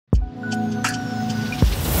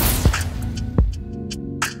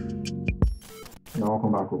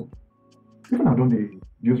come back home. Even I don't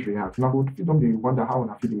use React, now go fit don dey wonder how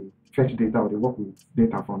una fit dey fetch data or dey work with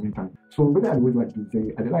data from internet. So wetin I dey always like do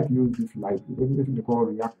say I dey like use this library, wetin dey call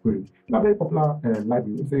React query. Na very popular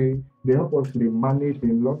library wey say dey help us to dey manage a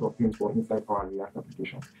lot of things for inside our React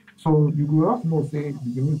application. So you go also know say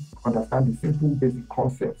you need to understand the simple basic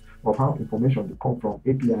concepts of how information dey come from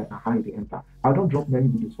API and how e dey enter. I don drop many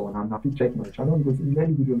videos for una, and I fit check my channel because in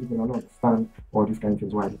many videos if una no understand all these kind of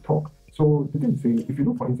things wey I dey talk. So the thing say if you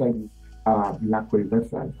look for inside this React query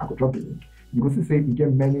website, I could drop the link. You go see say you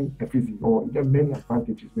get many efficiency or you get many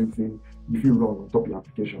advantages when say if you run on top of your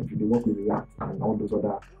application, if you dey work with React and all those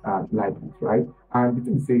other libraries, right? And the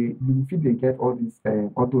thing say you fit dey get all this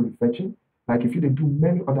auto refetching. Like if you dey do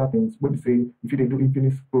many other things, when say if you dey do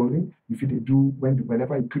infinite scrolling, if you dey do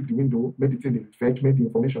whenever you click the window, make the thing dey refetch, make the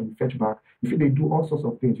information be fetch back. If you dey do all sorts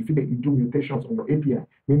of things, if you dey do mutations on your API,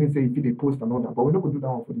 meaning say if you dey post and all that. But we're not going to do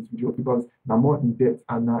that one for this video because now more in depth.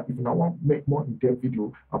 And if you want to make more in depth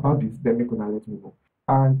video about this, then make una let me know.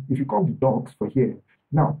 And if you come to docs for here,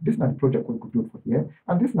 now this is not the project we could do for here,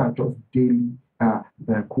 and this is not just daily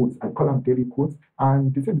quotes. I call them daily quotes.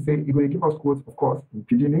 And the thing say you're going to give us quotes, of course, in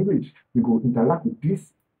Pidgin English. We go interact with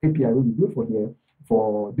this API we will build for here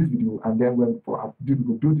for this video, and then we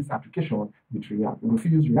go build this application with React. We will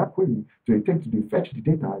still use React query to attempt to fetch the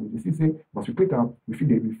data. You see, say once we click on, we feel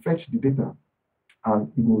they refresh the data,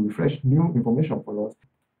 and it will refresh new information for us.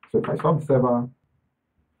 So if I stop the server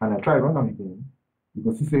and I try run them again, you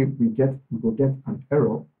will see say we will get an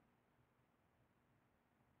error.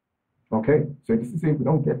 Okay, so you see say we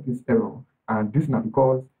don't get this error, and this is not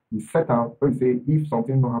because we set out where we say if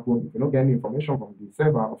something not happen, if we don't get any information from the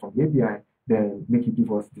server or from the API, then make it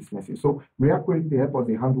give us this message. So React query they help us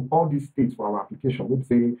they handle all these states for our application. We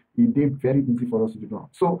say it did very easy for us to do now.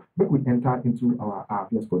 So make we enter into our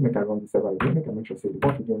VS Code, make I run the server again, make I make sure say the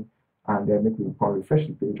bot again, and then make we refresh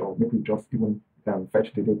the page, or make we just even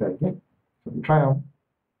fetch the data again. So we try out,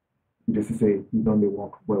 you just say it don't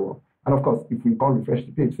work well. And of course, if we can't refresh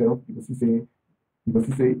the page, so you can say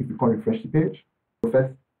if we can't refresh the page, we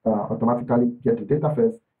first automatically get the data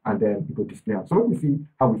first, and then it will display out. So let me see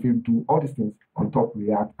how we feel do all these things on top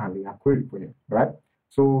React and React query for you. All right.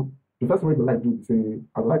 So the first thing we like do is say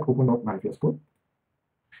I would like open up my VS Code.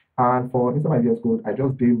 And for inside my VS Code, I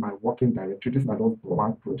just did my working directory. This is not just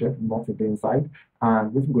one project, nothing inside.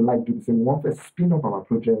 And what we would like to do is say we want to spin up our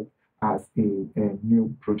project as a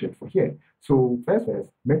new project for here. So first,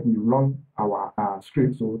 make we run our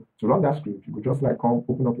script. So to run that script, you could just like come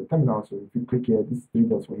open up your terminal. So if you click here, this 3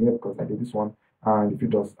 dots for here because I did this one, and if you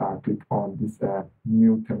just click on this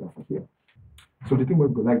new terminal for here. So the thing we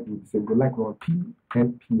go like do is say we go like run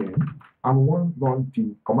pnpm, and we want run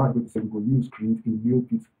the command we say we go use create a new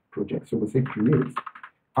Vite project. So we say create,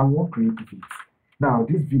 and we want create Vite. Now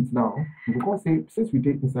this Vite now, we go say since we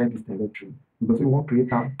did inside this directory, we go say we want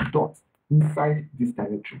create a dot inside this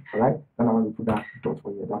directory, all right? And I want to put that dot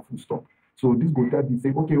for here, that full stop. So this go tell you say,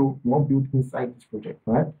 okay, we want build inside this project,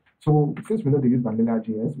 all right? So since we know they use vanilla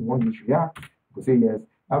JS, we want to use React, we go say yes.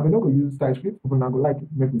 We're not going to use TypeScript. We're not going to like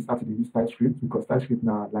make we start to use TypeScript because TypeScript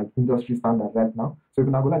now like industry standard right now. So if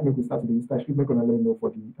we're not going to like make we start to use TypeScript, we're going to let me know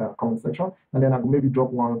for the comment section, and then I will maybe drop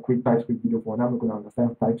one quick TypeScript video for now. We're going to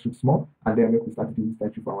understand TypeScript more, and then make we start to use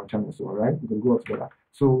TypeScript for our channel. So all right, we're going to go up together.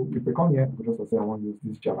 So if we come here, we just say I want to use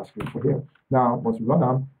this JavaScript for here. Now once we run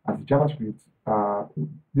them as a JavaScript,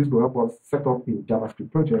 this will help us set up a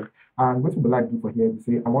JavaScript project. And what we would like to do for here is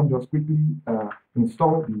say I want to just quickly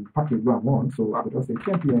install the package we want. So I will just say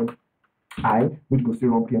pnpm I, which will say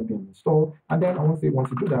run pnpm install, and then I want to say once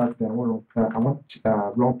you do that, then I want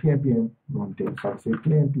run pnpm run dev. So I will say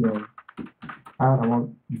pnpm, and I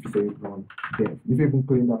want if you say run dev. If you even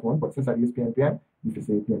clean that one, but since I use pnpm, if you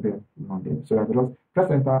say pnpm run dev, so I will just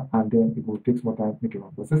press enter, and then it will take more time make it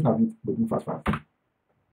run. But since now it will do fast.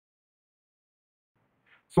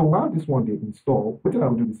 So while this one they install, what I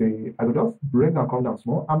will do is say I will just break and come down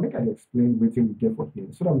small and make I explain what we get for here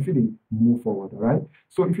so that we feel move forward. All right.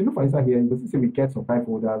 So if you look for inside here, you will see we get some type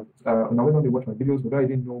folders. Now when they watch my videos, but I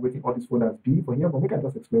didn't know what all these folders be for here, but make I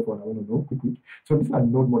just explain for now. I want to know quick. So this is a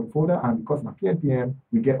node module folder, and because now pnpm,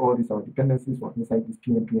 we get all these our dependencies from inside this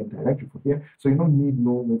pnpm directory for here. So you don't need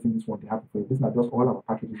no waiting this one they have for you. This is not just all our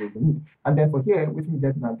packages that we need. And then for here, what we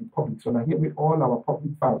get now the public. So now here with all our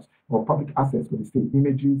public files or public assets for the state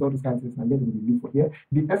images, all these kinds of things, and here we will leave for here.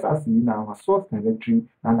 The SRC now our source directory,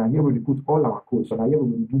 and now here we will put all our code. So now here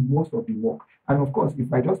we will do most of the work. And of course,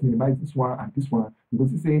 if I just minimize this one and this one,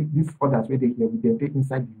 because you see these others where they here, we can take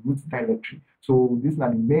inside the root directory. So this is now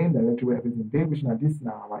the main directory where everything there, which now this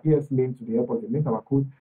now our ES link to the airport, they link our code.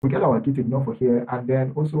 We get our git ignore for here, and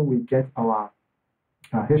then also we get our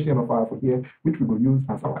HTML file for here, which we will use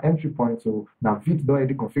as our entry point. So now Vite don't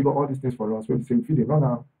already configure all these things for us. We say if we run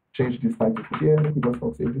out, change this title for here. We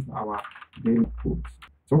just say this is our daily quotes.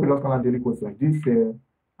 So we just call our daily quotes like this here,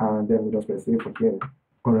 and then we just press save for here.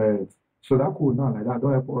 Correct. So that code now like that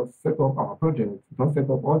don't help us set up our project, don't set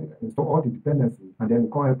up install all the dependencies, and then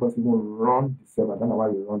it can't help us even run the server. That's why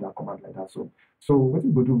we run that command like that. So what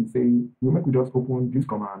we go do, we say we just open this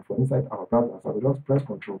command for inside our browser. So I will just press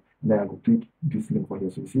Control, and then I will click this link for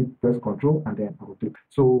here. So you see, press Control, and then I will click.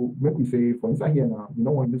 So we say for inside here now, we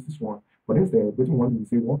don't want to use this one, but instead what we want to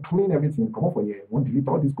say, we want to clean everything, come up for here, we want to delete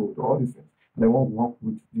all this code, all these things, and then we want to work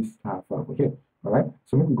with this file for here. All right.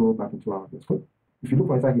 So we go back into our code. If you look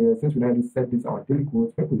for inside here, since we already set this our daily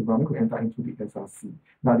quotes, we enter into the SRC.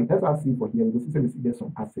 Now the SRC for here, you will see there's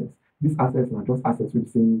some assets. These assets are just assets which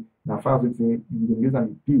say now files which say you will use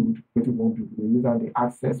the build, which you won't build. We use the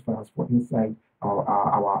access files for inside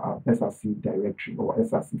our SRC directory or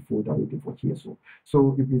SRC folder waiting for here.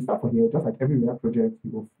 So if we start from here, just like every React project,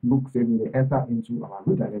 you will look say we will enter into our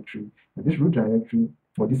root directory, and this root directory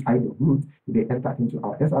for this ID of root, they enter into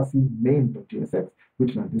our SRC main.jsx,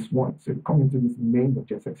 which is this one. So we come into this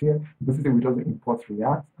main.jsx here. You can see we just import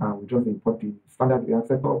React, and we just import the standard React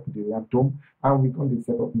setup, the React DOM, and we can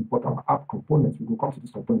set up import our app components. We will come to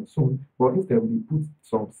this component soon, but instead we put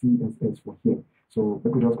some CSS for here. So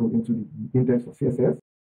we could just go into the index of CSS.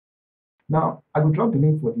 Now, I will drop the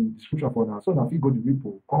link for the description for now. So now if you go to the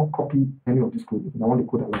repo, can't copy any of this code. I want the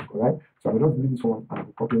code along, all right? So I will just delete this one and I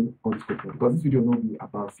will copy all this code because this video will not be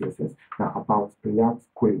about CSS, now about React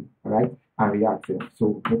query, all right? And React.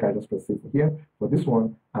 So make I just press save for here for this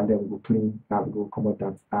one, and then we will clean that, we will comment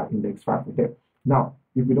that index file for there. Now,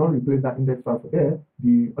 if we don't replace that index file for there,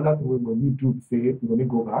 the other thing we're going to need to do is say we're going to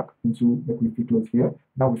go back into, make we close here.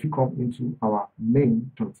 Now if we come into our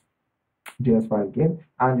main.js file again,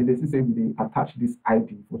 and they say we attach this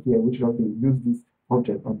ID for here, which just they use this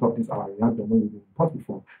object on top of this our React domain we import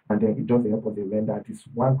before, and then it just help us render this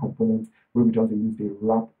one component where we just use the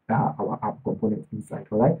wrap our app component inside,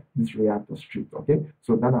 all right? This React strict, okay?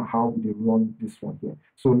 So that's how we run this one here.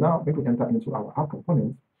 So now we enter into our app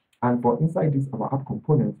component. And for inside this our app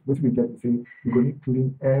component, what we get to say we're going to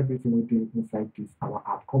clean everything we did inside this our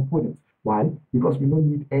app component. Why? Because we don't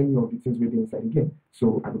need any of the things we did inside again.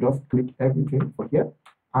 So I will just click everything for here.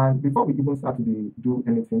 And before we even start to do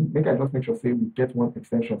anything, I just make sure say we get one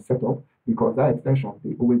extension set up, because that extension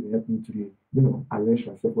they always help me to arrange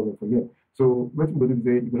myself for here. So what we're going to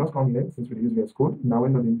do is you will just come here since we use VS Code. Now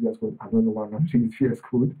when not use VS Code, I don't know why I'm not using VS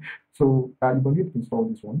Code. So you're going to need to install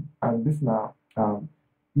this one. And this now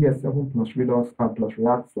ES7 plus Redux plus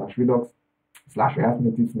React / Redux / React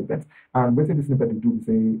native snippets. And what this snippet they do is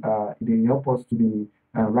they help us to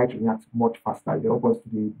write React much faster. They help us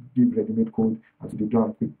to give ready-made code and to do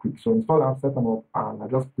them quick. So install them, set them up, and I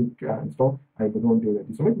just click install. I don't do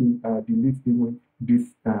ready. So maybe delete even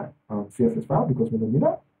this CSS file because we don't need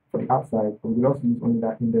that for the app side. But we just use only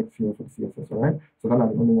that index here for the CSS. All right. So that's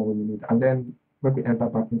the only one we need. And then when we enter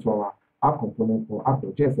back into our app component or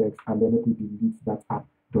app.jsx, and then we delete that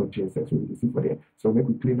app.jsx, so we can see for there. So make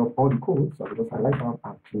we clean up all the code. So I will just highlight them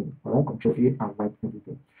and clean. All right, Control A and wipe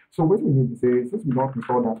everything. So what we need to say, since we don't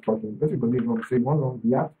install that plugin, what we're going to need to say one run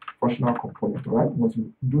React functional component. All right, once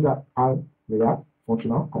you do that React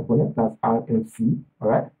functional component, that's RFC. All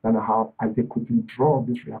right, then how I quickly draw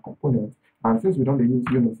this React component. And since we don't use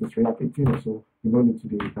since React 18 or so, we don't need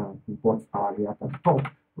to import our React at the top.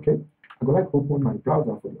 Okay, I'm going to open my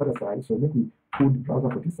browser for the other side. So make we pull the browser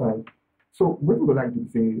for this side. So what we would like to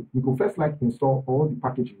say, we go first install all the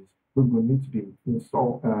packages we will need to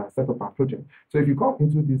install, set up our project. So if you come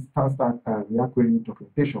into this Tanstack React query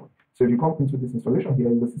documentation, so if you come into this installation here,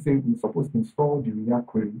 you will see we're supposed to install the React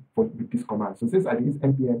query with this command. So since I use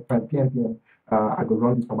npm pnpm, I go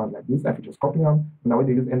run this command like this. I can just copy them. Now when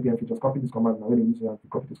they use npm, if you just copy this command. Now when they use React, you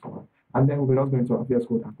copy this command. And then we're just going to our VS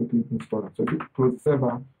Code and quickly install it. So if you close the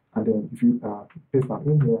server, and then if you paste that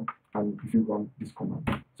in here, and if you run this command,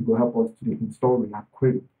 it will help us to install React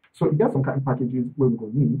query. So it has some kind of packages where we're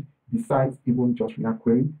going to need besides even just React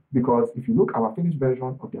query, because if you look at our finished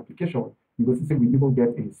version of the application, you will see we even get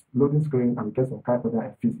a loading screen and we get some kind of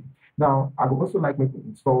other FZ. Now, I would also like me to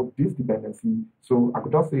install this dependency. So I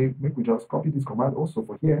could just say, make we just copy this command also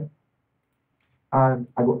for here, and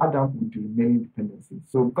I will add them with the remaining dependencies.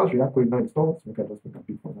 So because React query is not installed, so I can just make a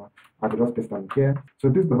pick for now. I could just paste them here. So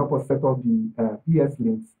this will help us set up the ES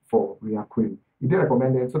links for React query. It is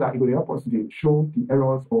recommended so that it will help us to show the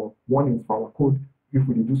errors or warnings for our code if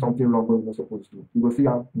we do something wrong where we're not supposed to. We will see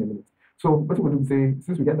how in a minute. So what we will do is say,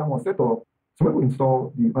 since we get that one set up, so when we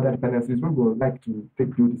install the other dependencies, we would like to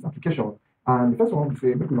build this application. And the first one we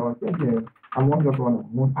say, make we run npm, and one just run a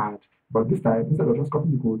one add. But this time, instead of just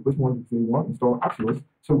copying the code, we want to say we want to install Axios.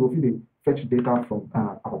 So we'll fetch data from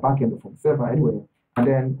our backend or from server anywhere. And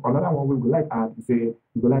then another one we would like add, we say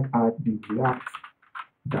we would like add the React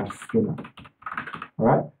dash spinner. All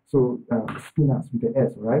right. So spinners with the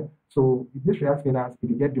S, all right? So this React spinners, it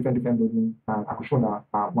will get different loading, and I could show now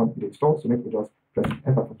one it install. So maybe we just press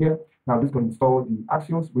enter for here. Now this is going to install the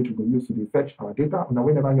Axios, which we will use to fetch our data. Now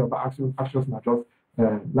whenever you have Axios, Axios not just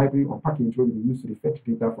library or package where we use to fetch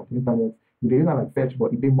data from the internet. They use like fetch,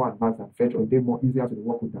 but it is more advanced than fetch, or it is more easier to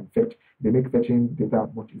work with than fetch. They make fetching data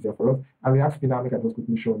much easier for us. And React spinner, make I just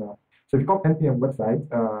quickly show now. So if you come npm website,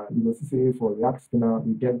 you will see for React spinner,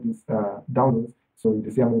 we get this downloads. So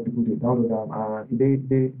you see how many people they download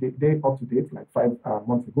them. They up to date like 5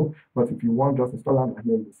 months ago. But if you want just install them,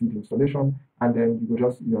 here you see the installation, and then you go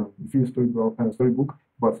just fill storybook.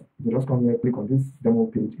 But you just come here, click on this demo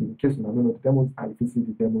page. In case you don't know the demos, and if you see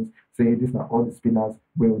the demos, say these are all the spinners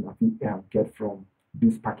where you get from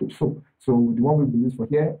this package. So the one we will use for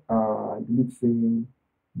here, I believe say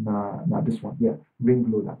now this one here, ring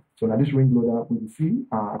loader. So now this ring loader we will see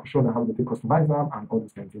I can show now how to customize them and all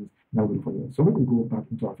these kind of things now we'll for you. So we can go back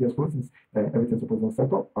into our first code since everything's supposed to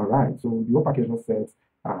set up. All right, so the whole package not set,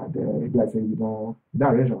 like say we don't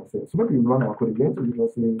arrange ourselves. So we can run our code again. So we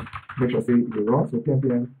just say make sure say it will run. So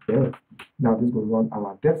npm dev. Now this will run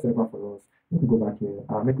our dev server for us. We can go back here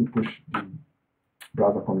and make it push the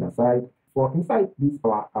browser from that side. For inside this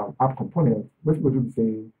our app component, what we will do is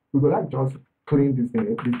say we will like just clean this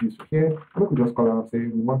here, and we could just call out say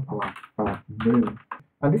we want our main,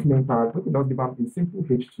 and this main part we could just give them a simple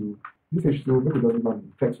h2. This h2 we could just give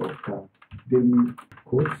them the text of daily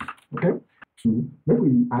quotes. Okay, to maybe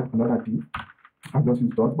we add another div. I've just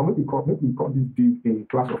used dot, but maybe we call this div a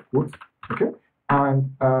class of quotes. Okay, and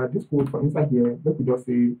this quote for inside here, maybe we just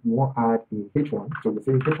say we want to add a h1. So we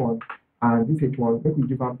say h1, and this h1 maybe we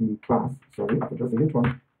give them a class. Sorry, after just a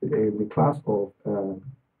h1, the class of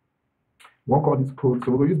one call this code.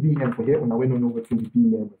 So we'll use BEM for here. And now we don't know what's in the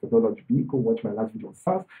BEM methodology. Go watch my last video on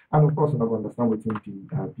SAS. And of course, we're not going to understand what's in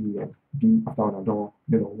the BEM. B after I don't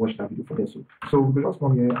watch that video for this. So we'll just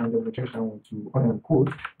come here and then we'll change that one to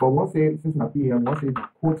quotes. But once say since my BEM, once say the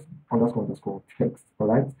quotes underscore text. All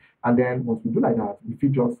right. And then once we do like that, if you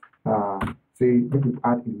just say maybe we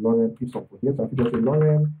add a lorem ipsum for here. So if you just say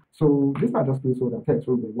lorem, so this not just placeholder text,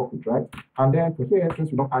 so we work with, right? And then for here, since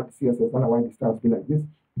we don't add the CSS, that's why the styles be like this.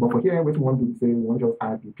 But for here, what we want to do is say we want to just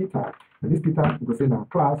add the p tag. And this p tag, we will say now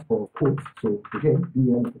class of quotes. So again,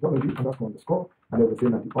 BEM methodology underscore, and then we'll say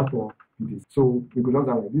that the author is this. So we could just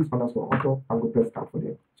add like this underscore author and go press tab for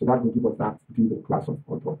them. So that will give us that the class of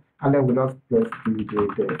author. And then we just press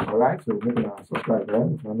DJ there. All right. So make a subscribe,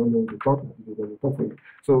 right? If I don't know the talk, the talk for you.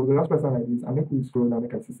 So we just press like this and make we scroll down,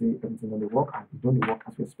 make I see everything on the work and it don't work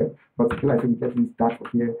as we expect. But if like we get this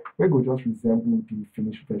dashboard here, we go just resemble the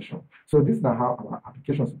finished version. So this is not how our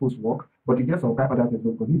application is supposed to work, but you get some kind of other things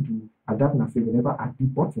we need to adapt and say we never add the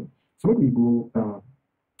button. So maybe we go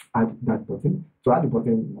add that button. So add the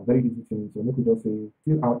button, a very easy thing. So make we just say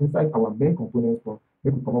still our inside our main components, but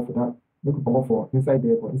make we come up for that. Make we come up for inside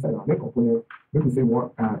there, but inside our main component, make we say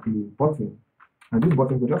what a button. And this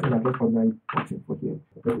button we just an address ordinary button for here.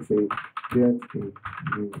 Let me say get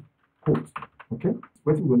a new quote. Okay.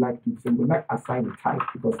 What we would like to say, we would like assign a type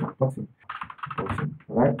because now button.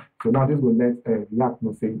 All right. So now this will let React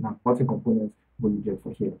know say now button components will you get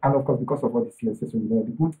for here. And of course, because of all the CSS we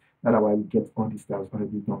already put, that's why we get all these styles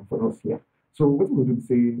already done for us here. So what we will do is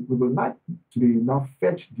say we will like today now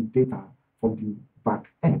fetch the data from the back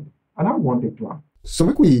end. And I wanted to have. So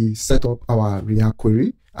make we set up our React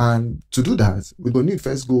query, and to do that, we will need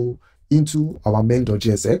first go into our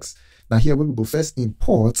main.jsx. Now here we will go first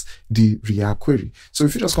import the React query. So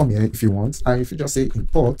if you just come here if you want, and if you just say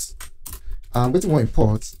import, and what you want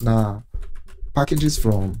import now packages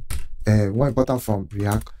from one important from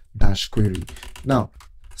React-query. Now,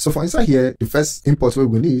 so for inside here, the first import we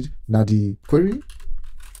will need now the query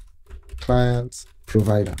client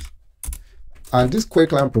provider. And this query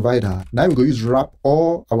client provider, now we go use wrap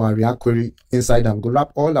all our React query inside them. Go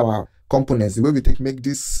wrap all our components. The way we make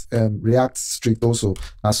this React strict also.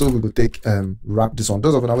 Now so we will take wrap this one.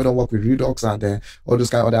 Those of you we don't work with Redux and all those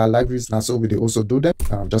kind of other libraries. Now so we also do them.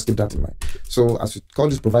 Just keep that in mind. So as we call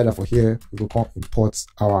this provider for here, we will come import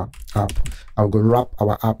our app. I will go wrap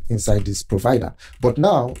our app inside this provider. But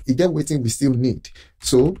now again, waiting we still need.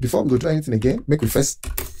 So before we go do anything again, make we first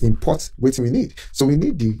import waiting we need. So we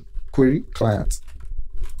need the query client.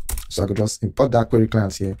 So I could just import that query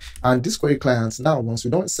client here. And this query client, now once we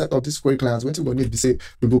don't set up this query client, what we're going to need to say,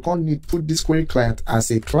 we will need put this query client as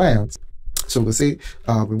a client. So we'll say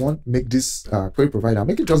we want make this query provider,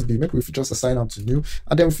 make it just be, maybe if you just assign them to new,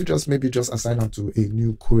 and then if you just maybe just assign them to a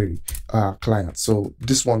new query client. So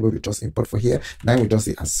this one will be just import for here. Now we just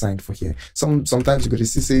say assigned for here. Sometimes you could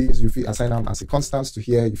say if you assign them as a constant to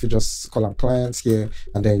here, if you just call them clients here,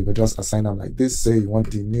 and then you will just assign them like this. Say you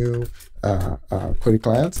want the new query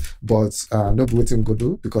client, but no be waiting go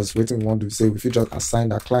do, because waiting we want to say if you just assign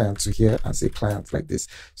that client to here and say client like this.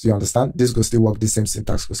 So you understand, this goes still work, the same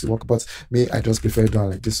syntax goes still work, but me, I just prefer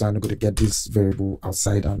doing like this, so I'm not going to get this variable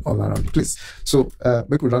outside and all around the place. So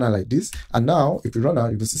make we run it like this, and now if we run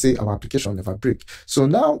out, you will say our application never break. So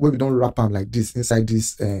now when we don't wrap them like this inside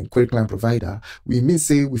this query client provider, we mean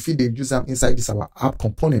say we feed the user inside this our app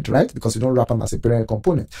component, right? Because we don't wrap them as a parent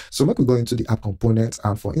component. So make we go into the app component,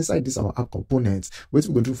 and for inside this our app components, what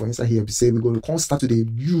we go do for inside here, we say we go to start to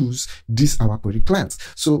use this our query client.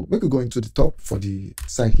 So make we go into the top for the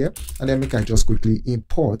side here, and then make I just quickly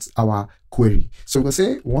import our query. So we'll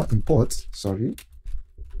say we want import,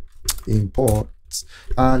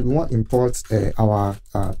 and we want import our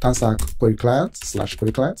Tanstack query client /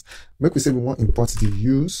 query client. Make we say we want import the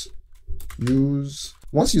use.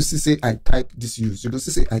 Once you see say I type this use, you will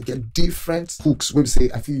see say I get different hooks where we say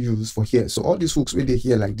I feel use for here. So all these hooks where they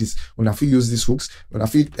here like this, when I feel use these hooks, when I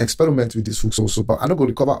feel experiment with these hooks also, but I'm not going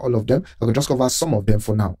to cover all of them. I will just cover some of them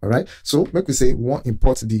for now. All right. So make we say we want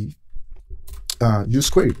import the use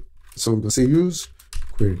query. So we will say use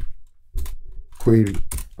query.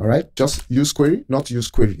 All right, just use query, not use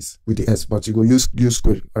queries with the S, but you go use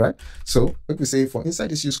query. All right, so make we say for inside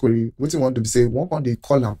this use query, what we want to say, one on the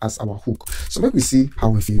column as our hook. So make we see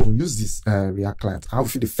how if you use this React client, how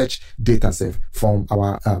if you fetch data set from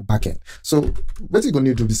our backend. So what you're going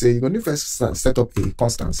to do is say you're going to first set up a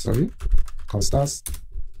constance,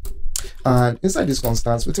 and inside this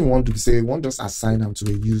constance, what we want to say, we want just assign them to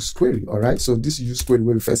a use query. All right, so this use query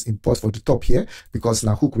will first import for the top here, because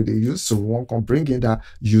now hook will they use, so we want to bring in that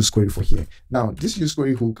use query for here. Now this use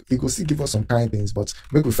query hook, it will still give us some kind of things, but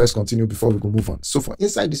make we first continue before we go move on. So for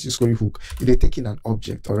inside this use query hook, it is taking an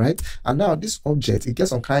object. All right, and now this object, it gets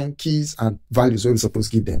some kind keys and values where we're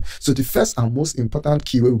supposed to give them. So the first and most important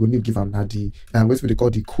key where we're going to give them now the what we call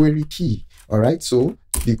the query key. All right, so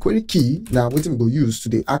the query key now what we go use to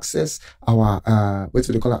the access our what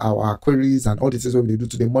we call our queries and all the things what we do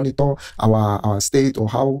to the monitor our state or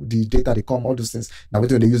how the data they come, all those things. Now when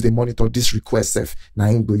they use the monitor this request self now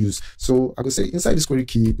I go use. So I could say inside this query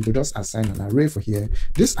key we could just assign an array for here.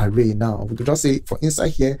 This array now we could just say for inside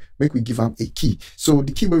here make we give them a key. So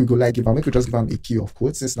the key where we go like give them, make we just give them a key of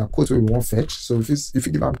code, since now code where we want fetch. So if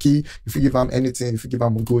you give them key, if you give them anything, if you give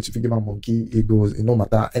them a goat, if you give them monkey, it goes, it no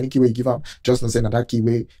matter any key where you give them, just not saying that key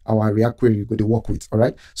way our React query go to work with. All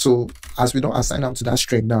right, so as we don't assign them to that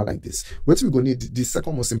string now like this, what we go need, the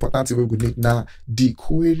second most important thing we go need now, the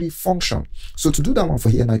query function. So to do that one for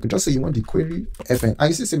here now, you could just say you want the query fn,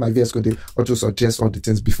 and you see my VS Code they auto suggest all the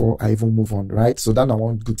things before I even move on, right? So that's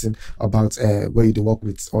one good thing about where you do work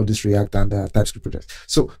with all this React and TypeScript projects.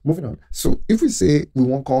 So moving on, so if we say we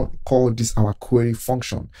want to call this our query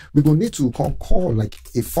function, we will need to call like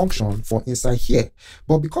a function for inside here,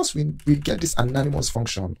 but because we get this anonymous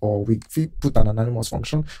function, or we put an anonymous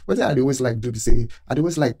function, what I always like do is say I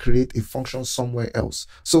always like create a function somewhere else.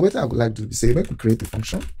 So what I would like to do is say make we create a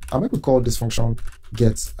function, and make we call this function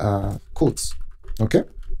get quotes. Okay,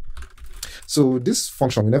 so this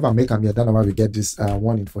function we never make them here, that's why we get this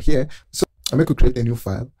warning for here. So I make we create a new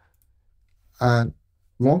file, and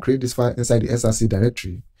we want to create this file inside the src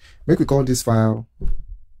directory. Make we call this file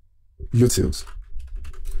utils.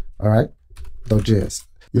 All right, .js.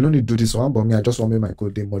 You don't need to do this one, but me, I just want to make my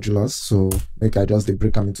code the modulars. So make I just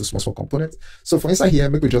break them into small components. So for inside here,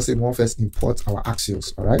 make we just say we want first import our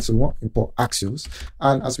Axios. All right, so we want import Axios,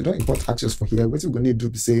 and as we don't import Axios for here, what we're going to do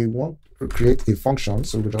is say we want to create a function.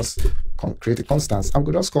 So we just create a constance. I'm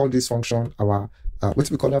going to just call this function our what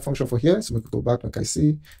do we call that function for here? So we could go back like I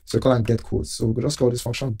see. So we call it get quotes. So we could just call this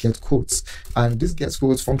function get quotes, and this get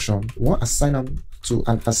quotes function we want to assign them to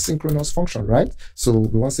an asynchronous function, right? So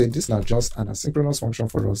we want to say this now just an asynchronous function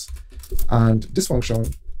for us, and this function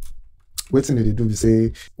what thing they do we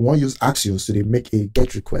say we want to use Axios so they make a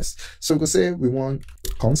get request. So we could say we want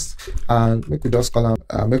const, and make we just call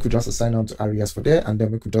them make we just assign them to areas for there, and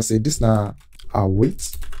then we could just say this now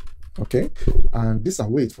await. Okay, and this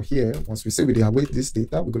await for here, once we say we await this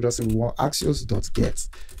data, we could just say we want Axios.get.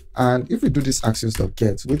 And if we do this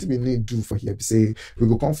Axios.get, what we need to do for here, we say we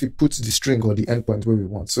go config put the string or the endpoint where we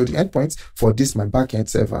want. So the endpoint for this my backend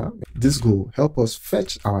server, this go help us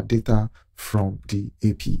fetch our data from the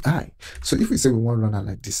API. So if we say we want to run it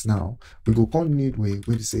like this now, we go come need way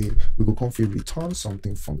where we say we go come return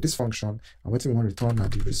something from this function, and what we want to return are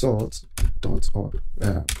the results dot or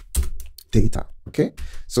data. Okay,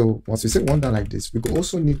 so once we say one down like this, we go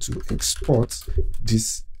also need to export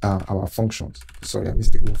this our functions. Sorry, I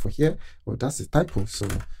missed the one for here, but that's a typo, so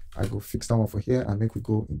I go fix that one for here and make we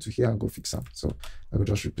go into here and go fix them. So I go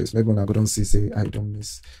just replace. Maybe when I go down say I don't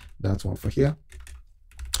miss that one for here.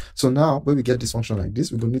 So now when we get this function like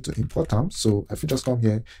this, we're going to need to import them. So if you just come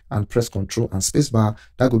here and press Control and spacebar,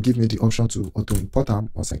 that will give me the option to auto import them.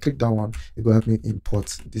 Once I click that one, it will help me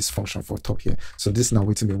import this function for top here. So this is now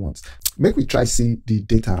what we want. Make we try see the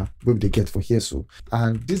data where they get for here. So,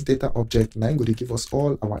 and this data object now going to give us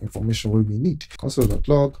all our information where we need.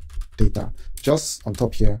 Console.log data just on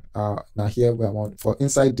top here. Now here where I want for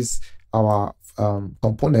inside this our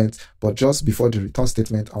component, but just before the return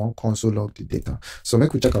statement, I want console log the data. So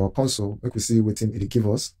make we check our console, make we see what it give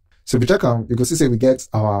us. So if we check you can see say we get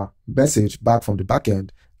our message back from the backend,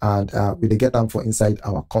 and we get them for inside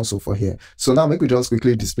our console for here. So now make we just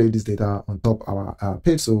quickly display this data on top our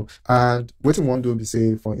page. So and what we want to do is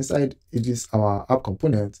say for inside it is our app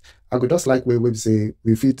component. I could just like where we say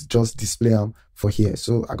we fit just display them for here.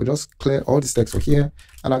 So I could just clear all this text for here,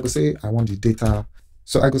 and I could say I want the data.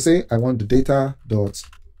 So I could say I want the data dot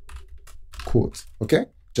quote, okay,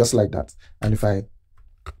 just like that. And if I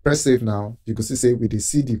press save now, you can see we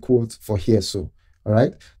see the quote for here. So all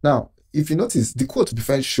right, now if you notice the quote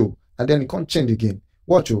before show and then it can't change again.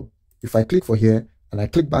 Watch you. If I click for here and I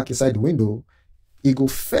click back inside the window, it go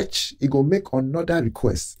fetch, it go make another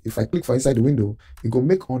request. If I click for inside the window, it go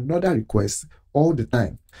make another request all the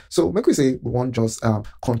time. So make we say we want just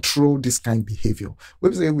control this kind of behavior.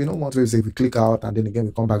 We say we don't want to say we click out and then again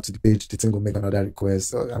we come back to the page, the thing will make another request.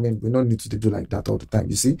 So, I mean, we don't need to do like that all the time.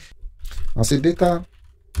 You see, I'll say data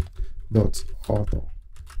dot author.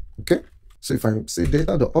 Okay. So if I say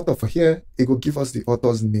data the author for here, it will give us the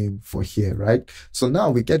author's name for here, right? So now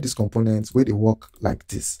we get these components where they work like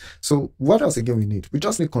this. So what else again we need? We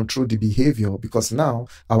just need control the behavior, because now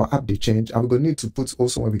our app they change, and we're going to need to put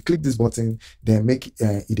also when we click this button, then make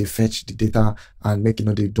it fetch the data and make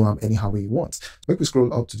they do them anyhow we want. Make we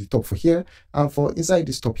scroll up to the top for here, and for inside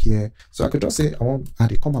this top here, so I could just say I want to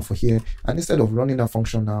add a comma for here, and instead of running that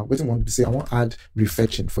function now, what I want to say I want to add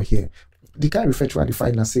refetching for here. The kind of refetch where I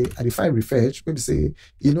define and say I define refetch, maybe say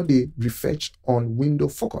they refetch on window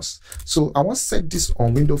focus. So I want to set this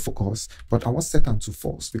on window focus, but I want to set them to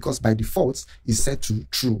false, because by default is set to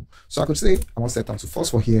true. So I could say I want to set them to false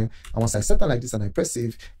for here, and once I set them like this and I press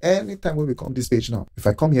save, anytime when we come this page now, if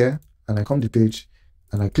I come here and I come the page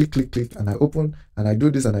and I click and I open and I do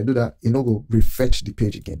this and I do that, it no go refetch the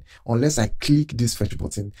page again unless I click this fetch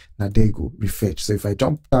button. Now there you go, refetch. So if I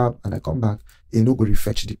jump tab and I come back, it no go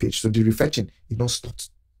refetch the page. So the refetching, it don't stop.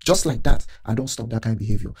 Just like that, I don't stop that kind of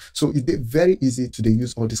behavior. So it's very easy to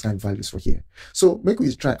use all these kind of values for here. So make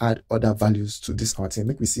we try add other values to this our thing.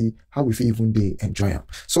 Make we see how we feel even they enjoy them.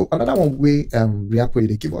 So another one way React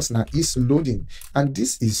they give us now is loading, and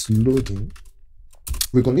this is loading.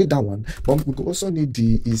 We're gonna need that one, but we also need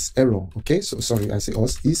the is error. Okay, so sorry, I say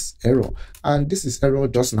us is error, and this is error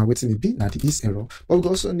just now waiting to be now the is error, but we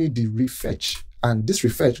also need the refetch, and this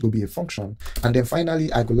refetch will be a function, and then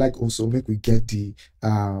finally I would like also make we get the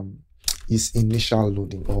is initial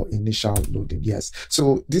loading or initial loading. Yes,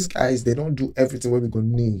 so these guys, they don't do everything what we're gonna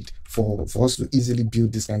need for us to easily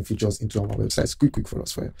build this kind of features into our websites quick for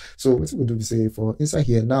us. So what we do is say for inside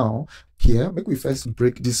here now, here make we first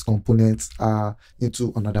break this component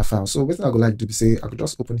into another file. So what I would like to do is say I could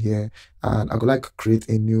just open here and I would like to create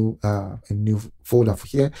a new folder for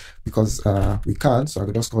here, because we can. So I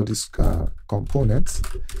could just call this components.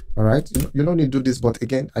 All right, you don't need to do this, but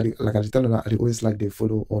again, like I tell you now, I always like they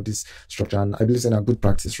follow all this structure, and I believe it's a good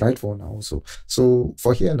practice, right? For now also. So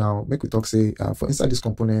for here now, make we talk say for inside this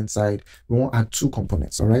component side, we want to add two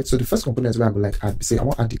components. All right, so the first component where I would like add, say I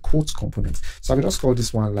want to add the quotes component. So I will just call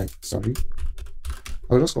this one like, sorry,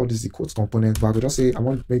 I'll just call this the quotes component, but I will just say I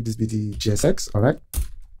want to make this be the GSX. All right,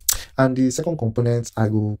 and the second component, I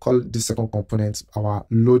will call this second component our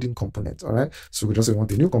loading component. All right, so we just say we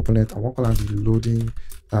want a new component. I want to call it the loading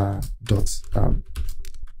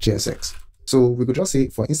GSX. So we could just say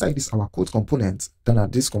for inside this our quote component, then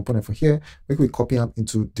add this component for here, make we copy them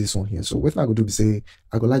into this one here. So what I go do is say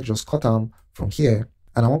I go like just cut them from here,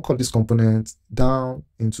 and I want to cut this component down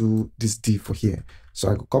into this div for here.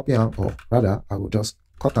 So I go copy them, or rather I will just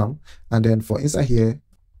cut them, and then for inside here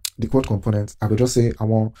the quote component, I will just say I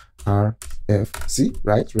want RFC,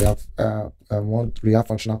 right? I want React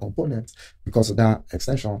functional component because of that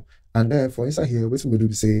extension. And then for inside here, what we do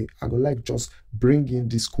is say I go like just bring in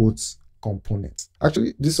these quotes component.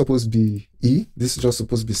 Actually, this is supposed to be E. This is just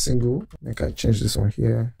supposed to be single. Make I change this one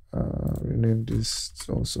here. Rename this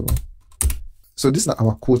also. So this is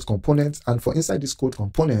our code component, and for inside this code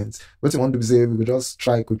component, what we want to say, we will just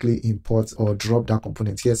try quickly import or drop that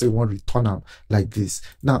component here. So we want to return them like this.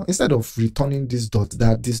 Now, instead of returning this dot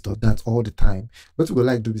that all the time, what we would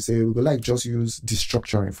like to be say, we would like just use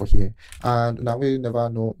destructuring for here. And now we never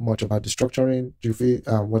know much about destructuring. You feel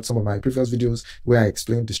what some of my previous videos where I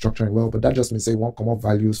explained destructuring well, but that just means say one come up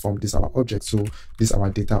values from this our object. So this our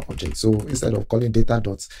data object. So instead of calling data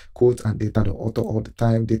dot quote and data dot auto all the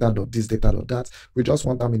time, data dot this, data dot that, we just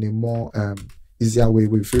want them in a more easier way.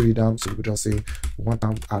 We fill it down, so we just say we want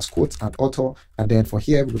them as quotes and author, and then for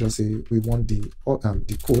here we just say we want the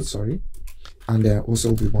quote, sorry, and then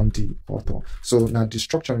also we want the author. So now the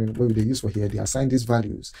structuring what they use for here, they assign these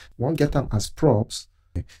values. We want get them as props.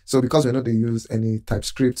 So because we know they use any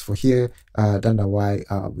TypeScript for here, that's why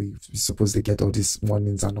we suppose they get all these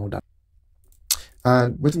warnings and all that.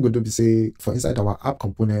 And what we're going to do is say for inside our app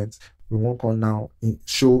component, we want to now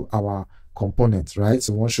show our components, right?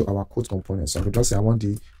 So we want to show our quote components. So I could just say I want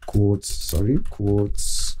the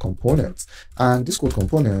quotes component. And this quote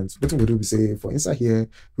component, what we do is say for inside here,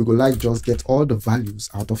 we go like just get all the values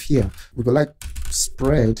out of here. We go like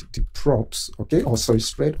spread the props, okay? Or sorry,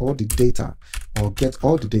 spread all the data or get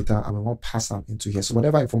all the data, and we want to pass them into here. So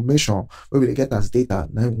whatever information we will get as data,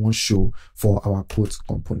 now we want to show for our quote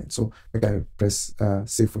component. So make I press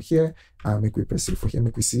save for here, and make we press save for here,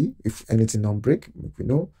 make we see if anything don't break, make we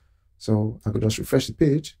know. So I could just refresh the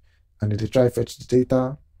page, and if they try fetch the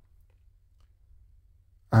data,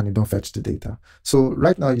 and it don't fetch the data. So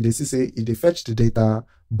right now you see say if they fetch the data,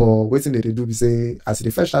 but waiting they do be say as they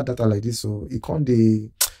fetch that data like this, so it can't they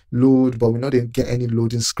load, but we know they get any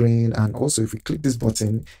loading screen, and also if we click this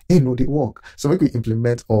button, it know they work. So we can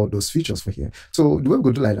implement all those features for here. So the way we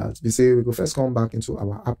go do like that, we say we go first come back into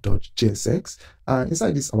our app.jsx, and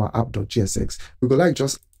inside this our app.jsx, we go like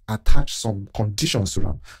just attach some conditions to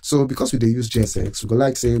them. So because we they use JSX, we go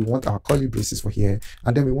like say we want our curly braces for here,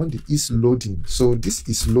 and then we want the is loading. So this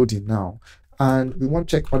is loading now, and we want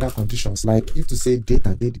to check other conditions, like if to say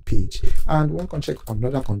data did the page, and we want to check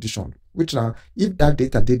another condition, which now if that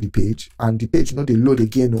data did the page and the page not they load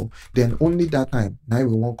again, no, then only that time now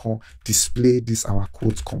we want to display this our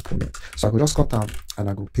code component. So I will just cut them and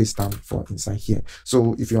I go paste them for inside here.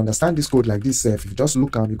 So if you understand this code like this, if you just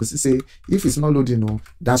look at, you can say if it's not loading, no,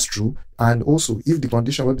 that's true. And also if the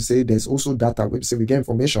condition will say there's also data, we say we get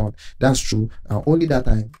information, that's true. Only that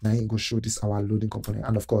time now it go show this our loading component,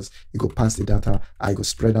 and of course it go pass the data. I go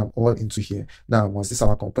spread them all into here. Now once this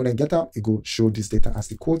our component get up, it go show this data as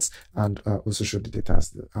the quotes, and also show the data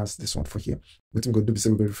as this one for here. What we're going to do is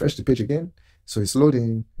we will refresh the page again. So it's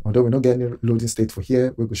loading. Although we're not getting any loading state for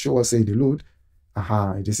here, we will show us say the load.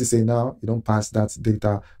 This is say now you don't pass that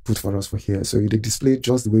data put for us for here, so you display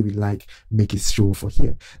just the way we like, make it show for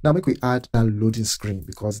here. Now make we add that loading screen,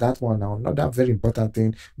 because that one now not that very important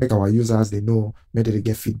thing, make our users they know, maybe they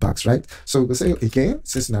get feedbacks, right? So we will say again,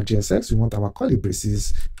 since in our JSX we want our curly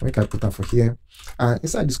braces, make I put them for here, and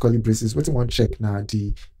inside these curly braces what we want to check now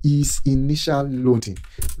the is initial loading,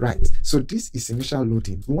 right? So this is initial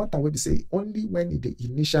loading. We want that way to say only when it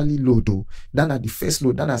initially load, though, then at the first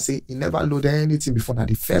load, then I say it never loaded anything before. Now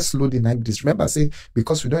the first loading like this, remember I say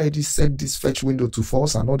because we don't already set this fetch window to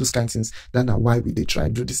false and all those kind of things, then why we they try to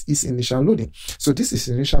do this is initial loading. So this is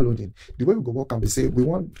initial loading. The way we go work and we say we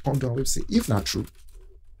want to come down, we say if not true,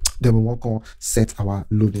 then we want to set our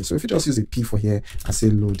loading. So if you just use a P for here and say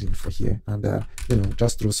loading for here, and you know,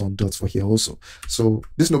 just throw some dots for here also. So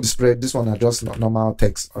this no be spread, this one are just normal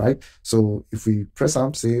text, all right? So if we press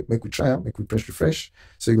up, say make we try, make we press refresh,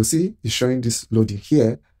 so you will see it's showing this loading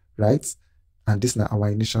here, right? And this now our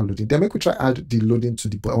initial loading. Then make we try add the loading to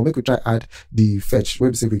the button, or make we try add the fetch.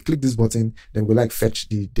 Where we say we click this button, then we like fetch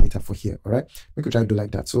the data for here, all right? Make we try to do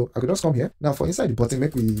like that. So I could just come here now for inside the button,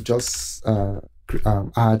 make we just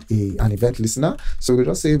add an event listener. So we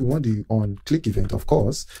just say we want the on click event, of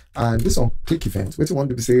course, and this on click event, what we want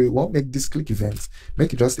to be say, we want make this click event,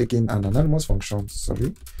 make it just taking an anonymous function,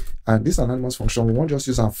 sorry, and this anonymous function we want just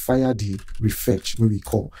use and fire the refetch where we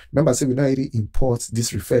call. Remember, say we not already import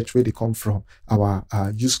this refetch where they come from our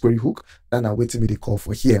use query hook, then I'm waiting me the call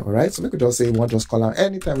for here, all right? So make we just say we want just call out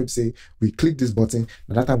anytime we say we click this button,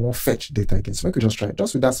 and that time we won't fetch data again. So make we just try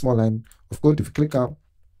just with that small line of code. If you click out,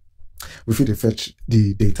 we feel they fetch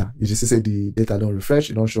the data. You just say the data don't refresh,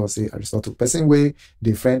 you don't show us say Aristotle person way,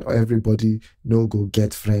 the friend or everybody no go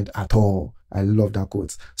get friend at all. I love that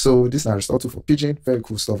quote. So this is a restore tool for Pidgin. Very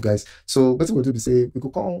cool stuff, guys. So what we'll do is say we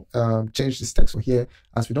could come change this text from here.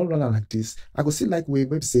 As we don't run out like this, I could see like we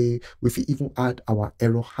maybe say if we even add our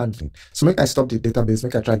error handling. So make I stop the database,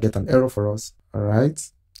 make I try to get an error for us. All right,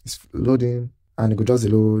 it's loading. And it go just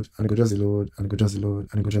load, and it go just load, and it go just load,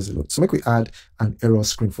 and it go just load. So make we add an error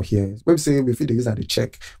screen for here. Where we say we feed the user the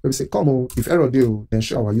check. Where we say, come on, if error do, then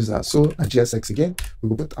show our user. So at GSX again, we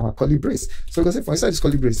go put our curly brace. So we go say for inside this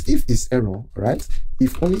curly brace, if it's error, right?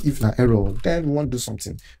 If only if na error, then we want to do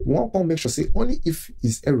something. We want to make sure say only if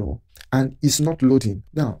it's error and it's not loading.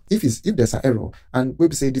 Now, if there's an error and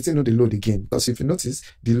we say the thing not the load again, because if you notice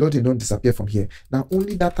the loading don't disappear from here. Now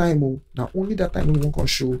only that time we want to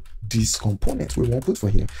show this component we want to put for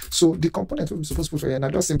here. So the component we're supposed to put for here, now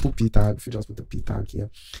just simple p tag. If you just put the p tag here,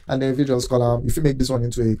 and then if you just call if you make this one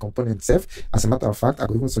into a component self, as a matter of fact, I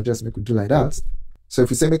could even suggest make we do like that. So if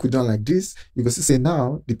we say make we do like this, you can see say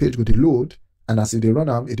now the page go to load. And as if they run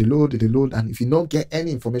out, it load, and if you don't get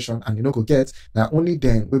any information and you don't go get, now only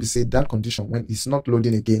then we say that condition when it's not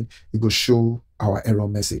loading again, it will show our error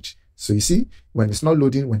message. So you see, when it's not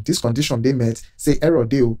loading, when this condition they met, say error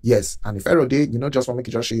deal, yes. And if error day, you know, just want to make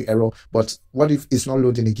it just show you error. But what if it's not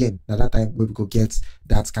loading again? Now that time we will go get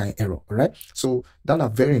that kind of error. All right. So that's a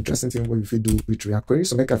very interesting thing what we do with React query.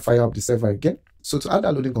 So make I fire up the server again. So to add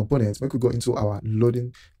that loading component, we could go into our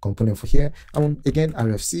loading component for here. And again,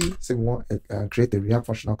 RFC, say we want to create a React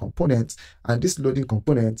functional component. And this loading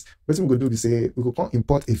component, what we're going to do is say we could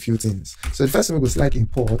import a few things. So the first thing we go select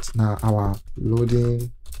import now our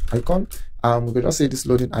loading icon. We could just say this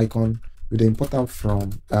loading icon with the important from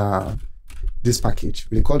this package.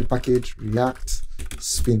 We call the package React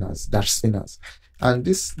Spinners -spinners. And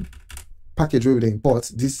this package where we import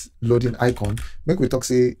this loading icon, make we talk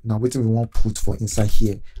say now what we want put for inside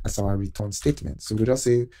here as our return statement. So we just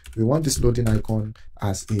say we want this loading icon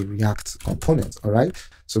as a React component. All right.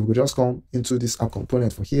 So we just come into this app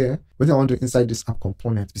component for here. What I want to do inside this app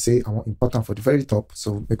component, we say I want import them for the very top.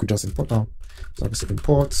 So make we just import them. So I can say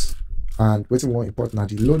import, and what we want import now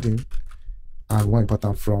the loading. And we want import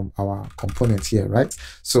them from our component here, right?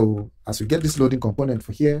 So as we get this loading component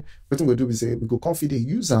for here, what we'll do is say we go configure the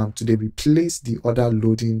user to replace the other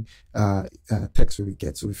loading text we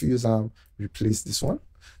get. So if you use replace this one.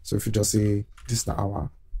 So if you just say this is our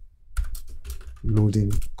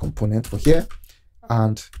loading component for here,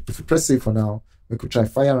 and if you press save for now, we could try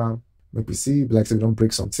fire them. Make we see, like say we don't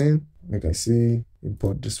break something. Make I see,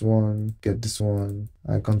 import this one, get this one,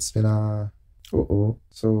 icon spinner.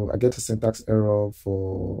 So I get a syntax error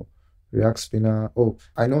for React Spinner. Oh,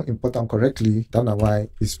 I know import them correctly. That's not why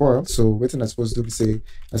it's spoiled. So what I'm supposed to do is say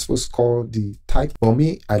I'm supposed to call the type. For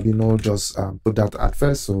me, I did not just put that at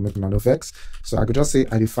first, so make no vex. So I could just say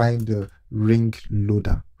I define the ring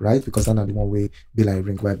loader, right? Because that's not the one way be like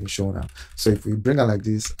ring where I've been shown now. So if we bring it like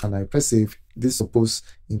this and I press save, this is supposed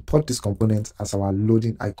to import this component as our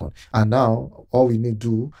loading icon. And now all we need to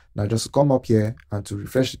do now just to come up here and to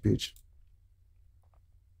refresh the page.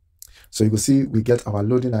 So you can see we get our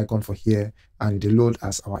loading icon for here, and it load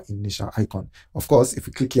as our initial icon. Of course, if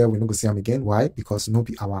we click here, we're not going to see them again. Why? Because no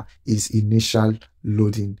be our is initial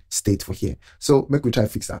loading state for here. So make we try to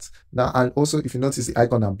fix that. Now, and also if you notice the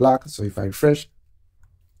icon are black, so if I refresh,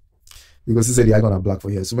 you can see the icon are black for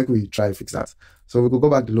here. So make we try to fix that. So we could go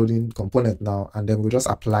back to the loading component now, and then we'll just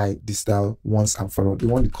apply this style once and for all. We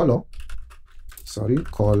want the color.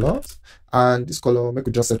 Color, and this color make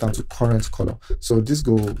we just set down to current color. So this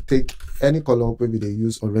go take any color maybe they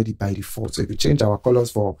use already by default. So if you change our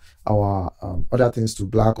colors for our other things to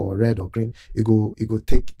black or red or green, it go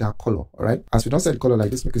take that color. All right, as we don't set the color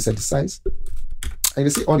like this, make we set the size. And you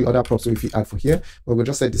see all the other props. So if you add for here, we'll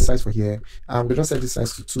just set the size for here, and we'll just set the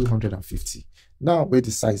size to 250. Now where the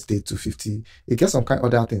size day 250, it gets some kind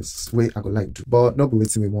of other things where I would like to, but not be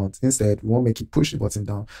waiting we want. Instead, we want to make it push the button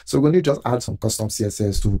down. So we're going to just add some custom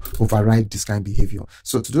CSS to override this kind of behavior.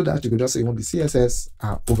 So to do that, you could just say you want the CSS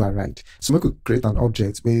override. So we could create an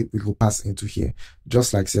object where we go pass into here,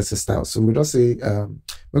 just like CSS style. So we'll just say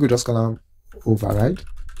we could just call them override.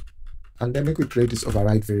 And then make we create this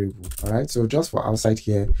override variable. All right. So just for outside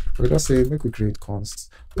here, we'll just say make we create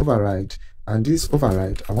const override. And this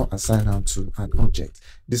override, I want to assign them to an object.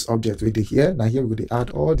 This object right here. Now here we're going to add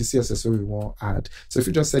all the CSS we want to add. So if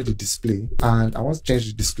you just set the display, and I want to change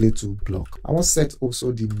the display to block. I want to set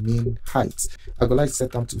also the main height. I would like to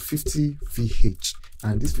set them to 50 VH.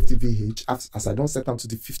 And this 50 VH, as I don't set them to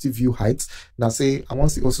the 50 view height, now say I want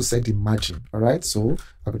to also set the margin. All right. So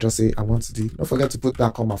I could just say I want the, don't forget to put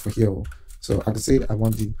that comma for here. So I could say I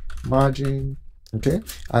want the margin Okay,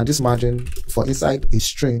 and this margin for inside a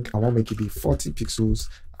string, I want to make it be 40 pixels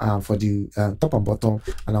for the top and bottom,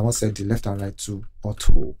 and I want to set the left and right to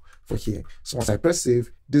auto for here. So once I press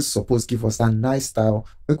save, this is supposed to give us that nice style.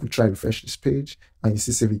 We could try refresh this page, and you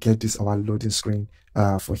see, say we get this our loading screen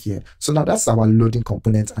for here. So now that's our loading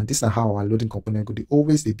component, and this is how our loading component could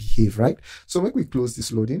always they behave, right? So when we close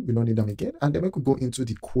this loading, we don't need them again, and then we could go into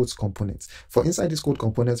the quotes components. For inside this code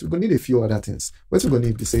components, we're gonna need a few other things. What we're gonna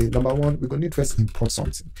need to say, number one, we're gonna need first import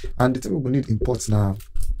something, and the thing we're gonna need import now.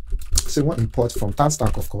 So one import from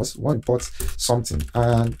Tanstack, of course, one import something,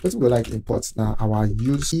 and what we like import now our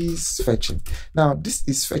use is fetching. Now this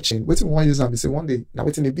is fetching. What we want to use and we say one day now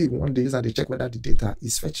waiting a bit one day use and they check whether the data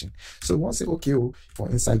is fetching. So we want to say okay, for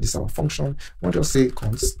inside this our function, one just say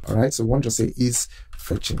const, all right. So one just say is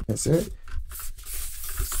fetching. Let's say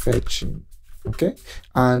fetching. Okay,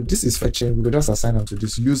 and this is fetching. We will just assign them to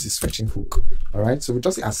this use is fetching hook. All right, so we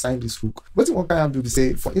just assign this hook. What we want to do is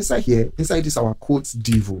say for inside here, inside this our quotes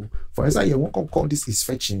devo. For inside here, we won't call this is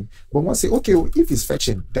fetching, but we want to say okay, if it's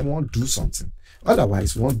fetching, then we want to do something.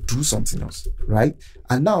 Otherwise, we want to do something else, right?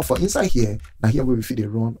 And now for inside here, now here we will feed a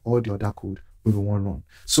run all the other code we will want run.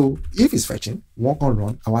 So if it's fetching, we want to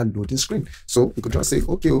run our loading screen. So we could just say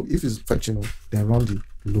okay, if it's fetching, then run the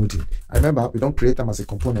loading. I remember we don't create them as a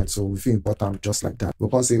component, so we feel important just like that. We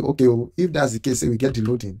can say okay, if that's the case, say we get the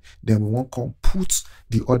loading, then we want to put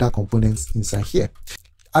the other components inside here.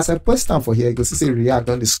 As I press down for here, you can see say React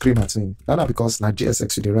on the screen at me. That's because now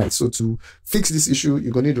JSX to the right. So to fix this issue,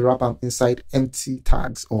 you're gonna need to wrap them inside empty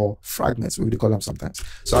tags or fragments, we call them sometimes.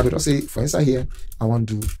 So I will just say for inside here, I want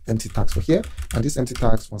to do empty tags for here, and these empty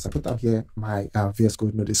tags, once I put them here, my VS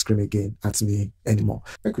Code no they scream again at me anymore.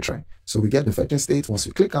 Make we try. So we get the fetching state once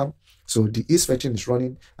we click on. So the is fetching is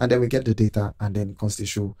running, and then we get the data, and then it comes to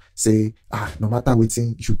show say no matter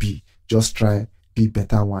waiting you be, just try be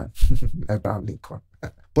better one. Abraham Lincoln.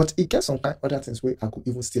 But it gets some kind of other things where I could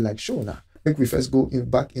even still like show now. Make we first go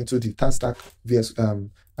back into the Tanstack VS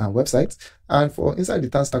website, and for inside the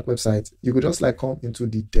Tanstack website, you could just like come into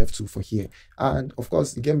the Devtool for here, and of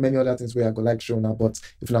course you get many other things where I could like show now. But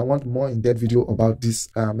if I want more in-depth video about this,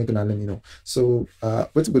 make gonna let me know. So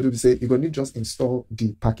what we could do is say you're gonna need just install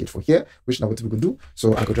the package for here, which now what we could do.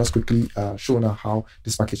 So I could just quickly show now how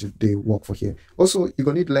this package they work for here. Also, you're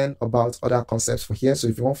gonna need to learn about other concepts for here. So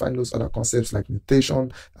if you want to find those other concepts like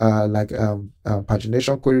mutation, like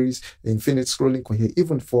pagination queries, infinite scrolling for here,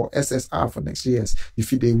 even for SSR for Next.js, if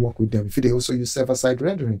they work with them, if they also use server-side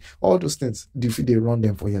rendering, all those things, if they run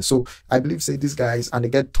them for here. So I believe say these guys, and they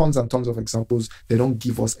get tons and tons of examples, they don't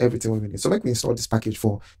give us everything we need. So make me install this package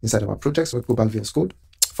for inside of our project. So we go back VS Code.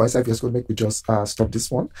 For inside VS Code, make we just stop this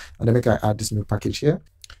one, and then make I add this new package here.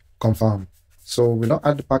 Confirm. So we don't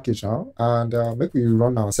add the package now, and make we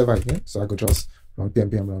run our server again. So I could just run pm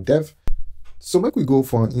run dev. So make we go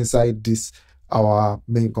for inside this our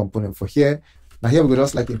main component for here. Now here we go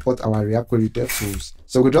just like import our React query Devtools.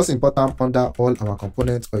 So we just import them under all our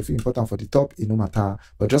components, or if you import them for the top, it no matter.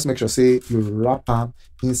 But just make sure say you wrap them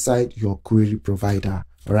inside your query provider.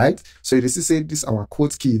 All right. So you see say this our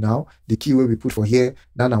quote key now, the key where we put for here.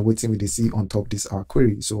 Now I'm waiting with the C on top this our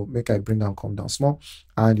query. So make I bring down, come down small,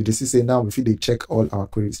 and you see say now if they check all our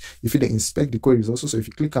queries, if they inspect the queries also. So if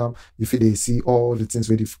you click on, if they see all the things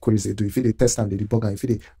where the queries they do, if they test and they debug, and if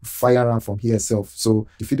they fire around from here itself. So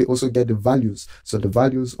if they also get the values, so the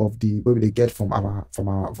values of the where they get from our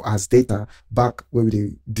as data back where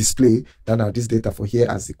they display, then now this data for here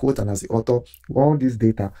as the quote and as the author, all this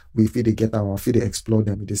data we if they get our if they explore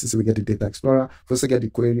them. This is we get the data explorer, we also get the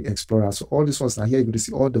query explorer. So all these ones now here you can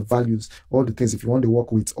see all the values, all the things if you want to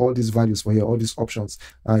work with all these values for here, all these options.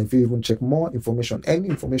 If you even check more information, any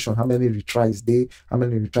information, how many retries how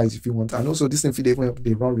many retries if you want, and also this thing they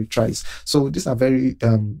run retries. So this is a very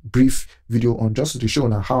brief video on just to show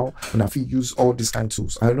now how when I use all these kind of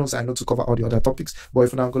tools. I know to cover all the other topics, but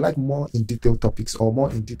if I go like more in detail topics or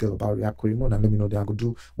more in detail about React query mode, and let me know, then I go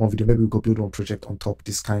do one video. Maybe we go build one project on top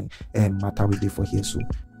this kind matter we did for here.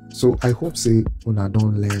 So I hope say una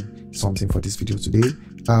don't learn something for this video today.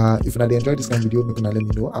 If una enjoy this kind of video, make una let me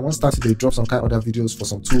know. I want to start to drop some kind of other videos for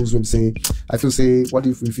some tools where we say I feel say what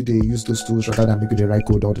if they use those tools rather than make the right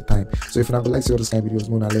code all the time. So if una would like to see all those kind of videos,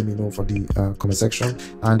 una let me know for the comment section.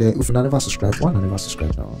 And if una never subscribe, why not never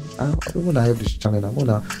subscribe now? I don't want to help this channel now.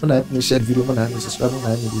 Wanna help me share video, wanna help me subscribe,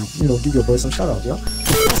 wanna help me give your boy some shout out, yeah.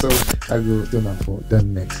 So I will do that for the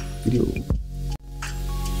next video.